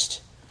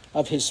midst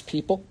of his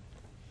people.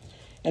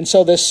 And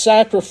so this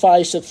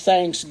sacrifice of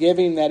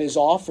thanksgiving that is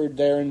offered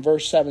there in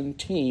verse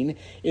 17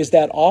 is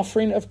that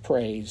offering of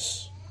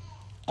praise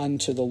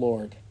unto the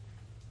Lord.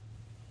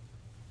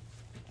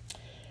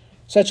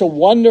 Such a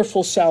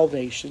wonderful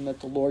salvation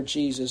that the Lord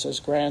Jesus has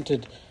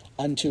granted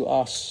unto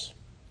us.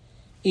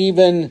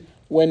 Even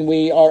when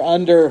we are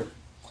under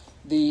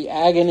the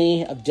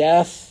agony of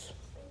death,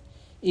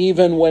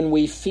 even when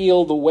we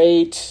feel the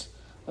weight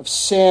of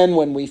sin,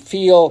 when we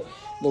feel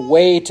the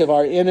weight of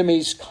our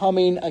enemies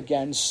coming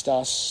against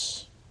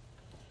us,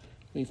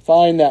 we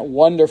find that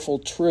wonderful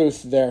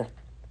truth there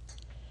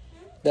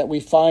that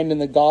we find in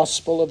the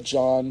Gospel of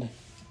John,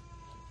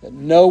 that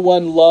no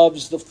one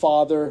loves the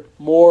Father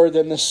more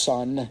than the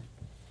Son,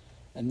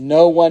 and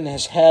no one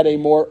has had a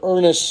more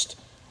earnest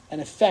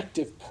and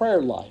effective prayer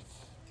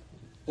life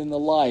than the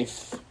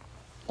life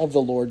of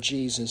the Lord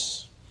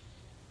Jesus.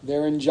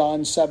 There in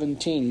John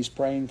 17, he's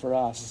praying for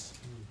us.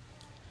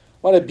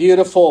 What a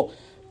beautiful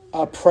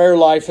prayer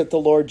life that the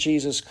Lord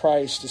Jesus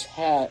Christ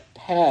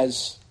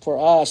has for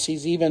us.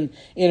 He's even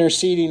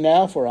interceding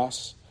now for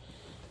us.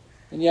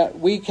 And yet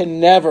we can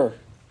never,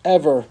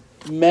 ever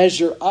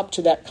measure up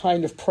to that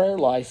kind of prayer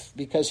life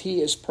because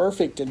He is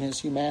perfect in His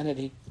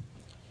humanity.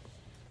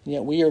 And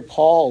yet we are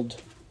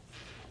called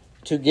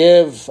to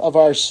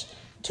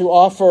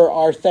offer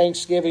our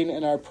thanksgiving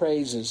and our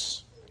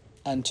praises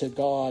unto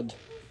God.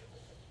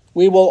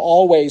 We will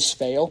always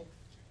fail.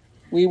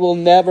 We will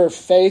never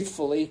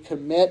faithfully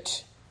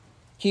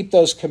keep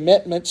those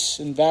commitments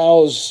and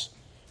vows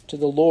to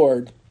the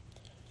Lord.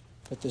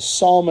 But the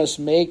psalmist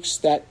makes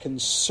that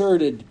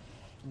concerted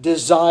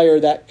desire,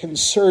 that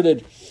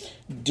concerted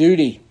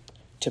duty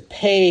to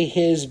pay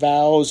his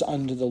vows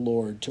unto the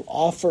Lord, to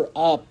offer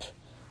up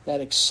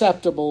that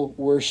acceptable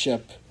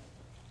worship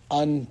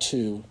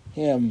unto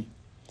Him.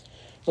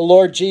 The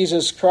Lord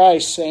Jesus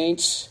Christ,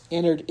 saints,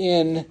 entered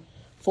in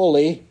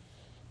fully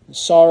the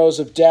sorrows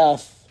of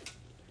death,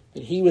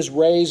 but He was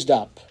raised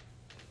up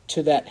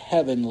to that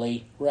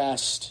heavenly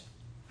rest.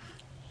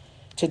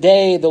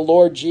 Today, the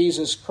Lord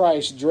Jesus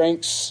Christ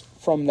drinks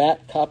from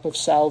that cup of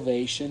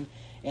salvation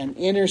and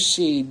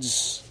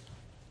intercedes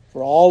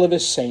for all of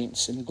His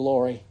saints in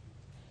glory.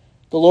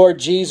 The Lord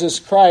Jesus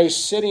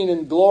Christ, sitting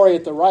in glory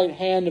at the right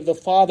hand of the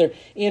Father,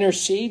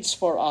 intercedes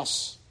for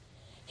us.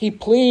 He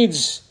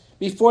pleads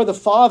before the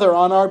Father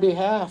on our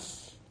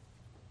behalf.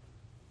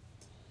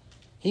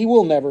 He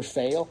will never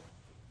fail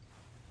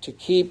to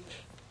keep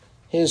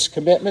His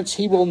commitments.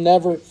 He will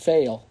never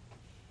fail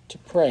to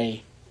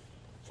pray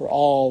for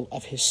all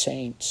of His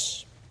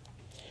saints.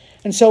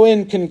 And so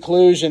in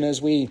conclusion,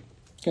 as we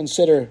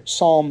consider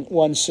Psalm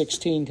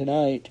 116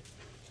 tonight,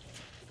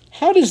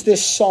 how does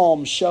this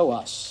psalm show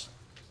us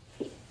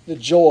the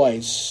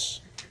joys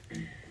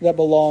that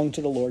belong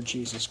to the Lord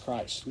Jesus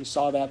Christ? We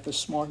saw that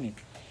this morning.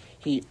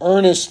 He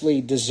earnestly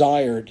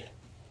desired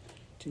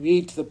to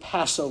eat the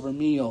Passover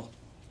meal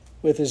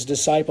with His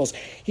disciples.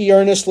 He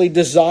earnestly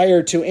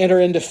desired to enter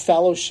into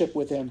fellowship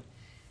with Him.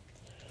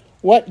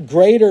 What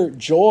greater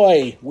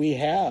joy we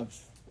have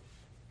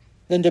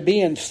than to be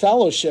in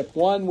fellowship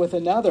one with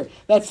another.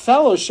 That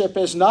fellowship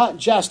is not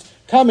just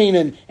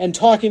coming and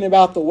talking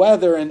about the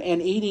weather and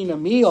eating a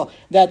meal.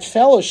 That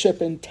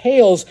fellowship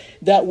entails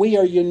that we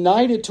are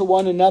united to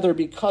one another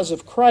because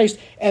of Christ,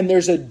 and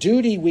there's a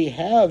duty we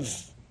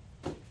have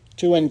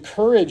to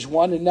encourage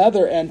one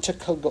another and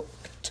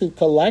to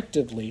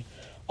collectively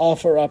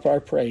offer up our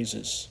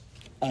praises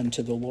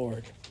unto the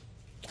Lord.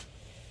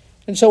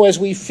 And so as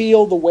we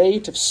feel the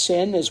weight of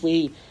sin, as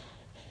we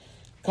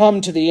come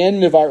to the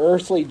end of our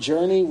earthly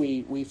journey,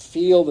 we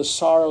feel the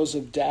sorrows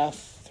of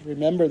death.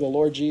 Remember, the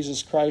Lord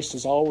Jesus Christ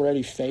has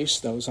already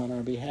faced those on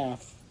our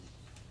behalf.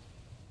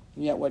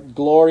 And yet what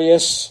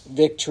glorious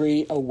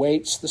victory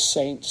awaits the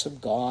saints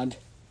of God,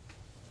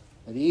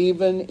 that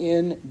even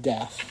in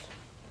death,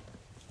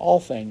 all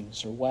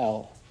things are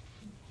well.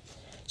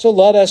 So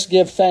let us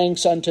give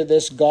thanks unto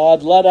this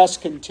God. Let us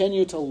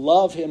continue to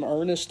love Him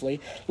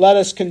earnestly. Let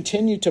us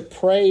continue to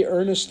pray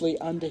earnestly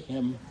unto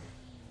Him.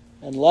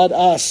 And let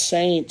us,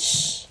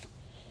 saints,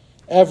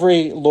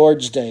 every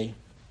Lord's Day,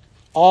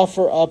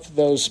 offer up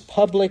those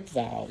public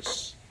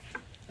vows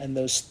and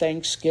those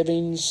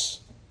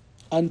thanksgivings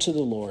unto the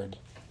Lord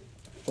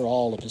for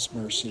all of His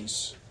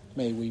mercies.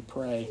 May we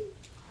pray.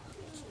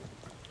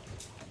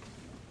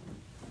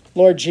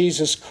 Lord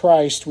Jesus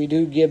Christ, we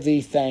do give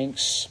Thee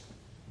thanks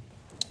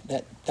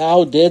that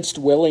Thou didst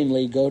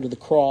willingly go to the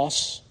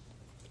cross,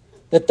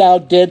 that Thou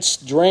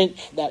didst drink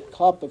that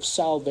cup of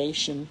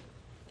salvation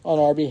on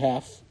our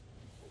behalf,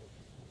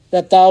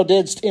 that Thou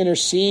didst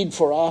intercede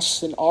for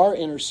us and are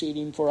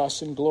interceding for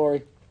us in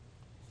glory.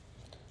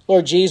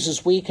 Lord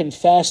Jesus, we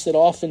confess that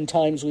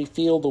oftentimes we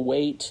feel the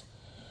weight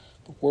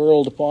of the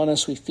world upon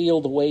us. We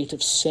feel the weight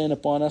of sin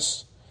upon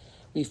us.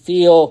 We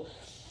feel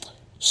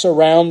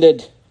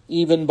surrounded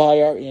even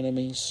by our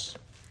enemies.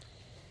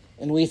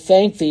 And we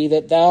thank Thee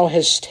that Thou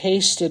hast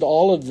tasted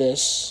all of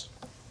this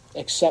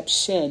except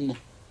sin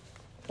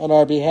on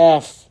our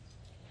behalf.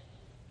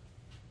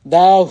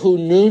 Thou who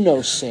knew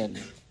no sin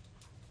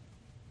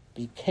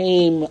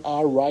became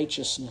our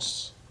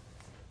righteousness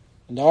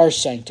and our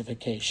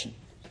sanctification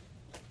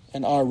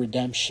and our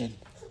redemption.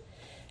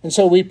 And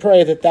so we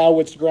pray that Thou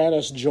wouldst grant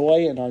us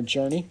joy in our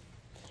journey,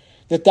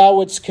 that Thou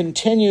wouldst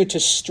continue to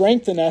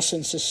strengthen us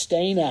and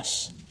sustain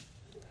us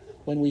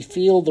when we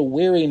feel the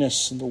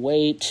weariness and the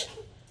weight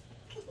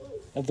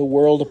of the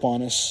world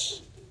upon us.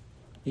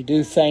 We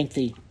do thank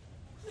Thee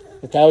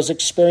that Thou hast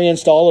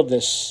experienced all of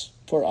this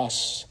for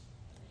us.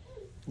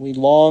 We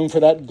long for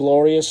that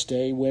glorious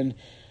day when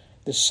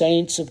the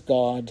saints of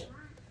God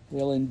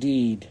will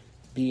indeed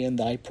be in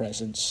Thy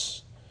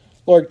presence.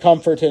 Lord,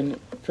 comfort and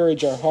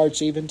encourage our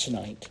hearts even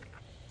tonight.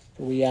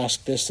 For we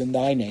ask this in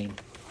Thy name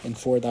and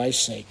for Thy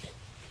sake.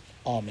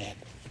 Amen.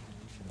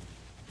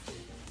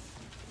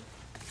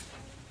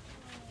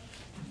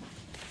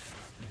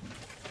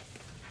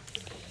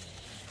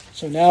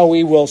 So now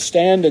we will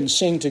stand and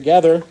sing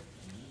together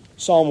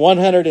Psalm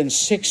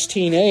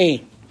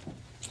 116a.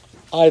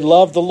 I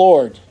love the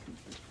Lord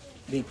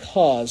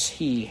because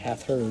he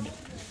hath heard